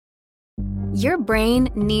Your brain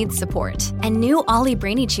needs support, and new Ollie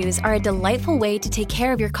Brainy Chews are a delightful way to take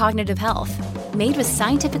care of your cognitive health. Made with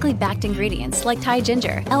scientifically backed ingredients like Thai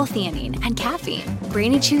ginger, L-theanine, and caffeine,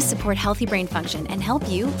 Brainy Chews support healthy brain function and help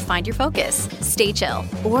you find your focus, stay chill,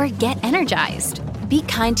 or get energized. Be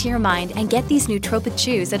kind to your mind and get these nootropic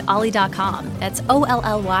chews at ollie.com. That's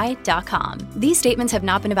OLLY.com. These statements have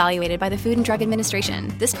not been evaluated by the Food and Drug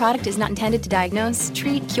Administration. This product is not intended to diagnose,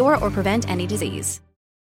 treat, cure, or prevent any disease.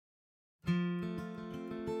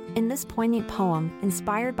 In this poignant poem,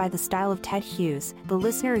 inspired by the style of Ted Hughes, the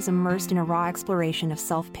listener is immersed in a raw exploration of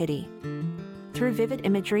self-pity. Through vivid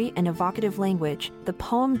imagery and evocative language, the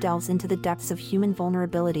poem delves into the depths of human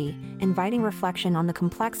vulnerability, inviting reflection on the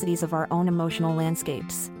complexities of our own emotional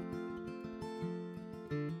landscapes.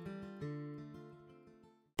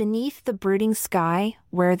 Beneath the brooding sky,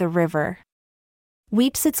 where the river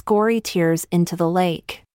weeps its gory tears into the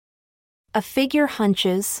lake, a figure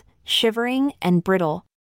hunches, shivering and brittle,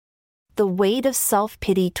 the weight of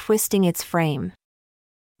self-pity twisting its frame.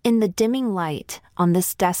 In the dimming light, on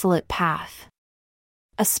this desolate path,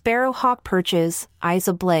 a sparrowhawk perches, eyes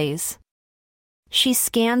ablaze. She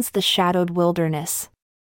scans the shadowed wilderness,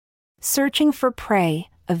 searching for prey,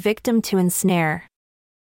 a victim to ensnare.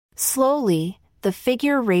 Slowly, the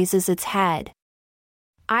figure raises its head,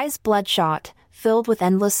 eyes bloodshot, filled with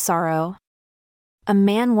endless sorrow. A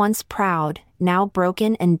man once proud, now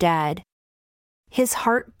broken and dead, his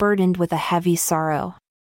heart burdened with a heavy sorrow.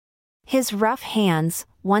 His rough hands,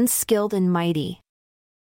 once skilled and mighty,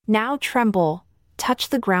 now tremble, touch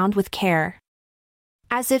the ground with care,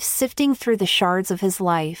 as if sifting through the shards of his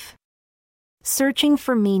life, searching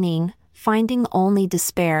for meaning, finding only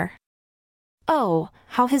despair. Oh,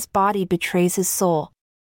 how his body betrays his soul.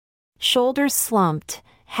 Shoulders slumped,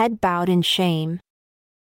 head bowed in shame,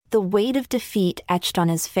 the weight of defeat etched on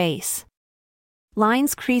his face.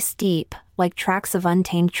 Lines crease deep, like tracks of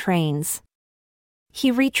untamed trains.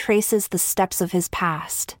 He retraces the steps of his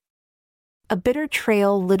past, a bitter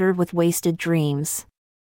trail littered with wasted dreams.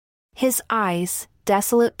 His eyes,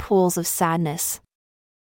 desolate pools of sadness,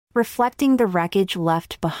 reflecting the wreckage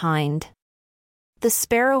left behind. The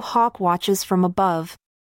sparrowhawk watches from above,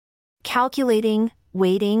 calculating,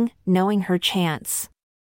 waiting, knowing her chance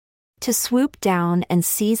to swoop down and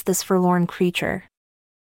seize this forlorn creature,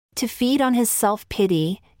 to feed on his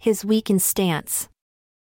self-pity, his weakened stance.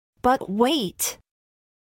 But wait!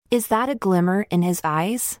 Is that a glimmer in his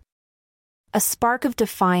eyes? A spark of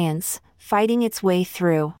defiance, fighting its way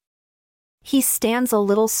through. He stands a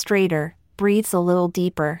little straighter, breathes a little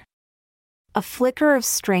deeper. A flicker of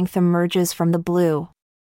strength emerges from the blue.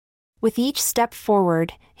 With each step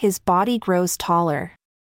forward, his body grows taller.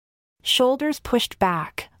 Shoulders pushed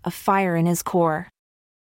back, a fire in his core.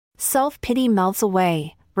 Self-pity melts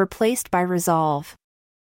away, replaced by resolve,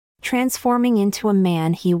 transforming into a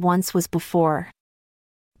man he once was before.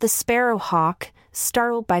 The sparrowhawk,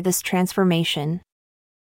 startled by this transformation,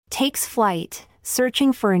 takes flight,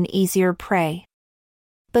 searching for an easier prey.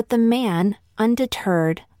 But the man,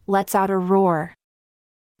 undeterred, lets out a roar,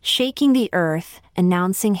 shaking the earth,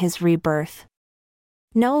 announcing his rebirth.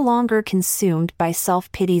 No longer consumed by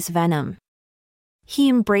self-pity's venom, he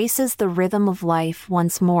embraces the rhythm of life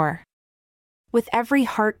once more. With every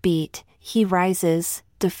heartbeat, he rises,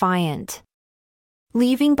 defiant,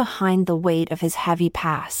 leaving behind the weight of his heavy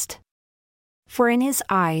past. For in his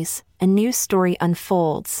eyes, a new story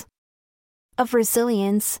unfolds, of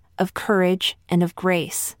resilience, of courage, and of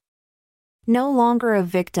grace. No longer a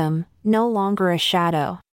victim, no longer a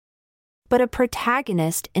shadow, but a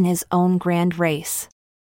protagonist in his own grand race.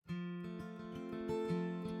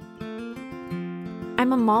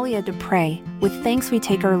 I'm Amalia Dupre. With thanks we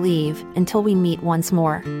take our leave, until we meet once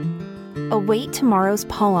more. Await tomorrow's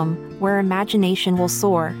poem, where imagination will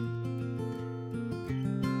soar.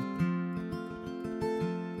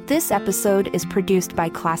 This episode is produced by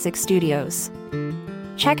Classic Studios.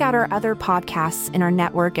 Check out our other podcasts in our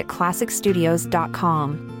network at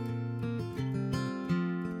classicstudios.com.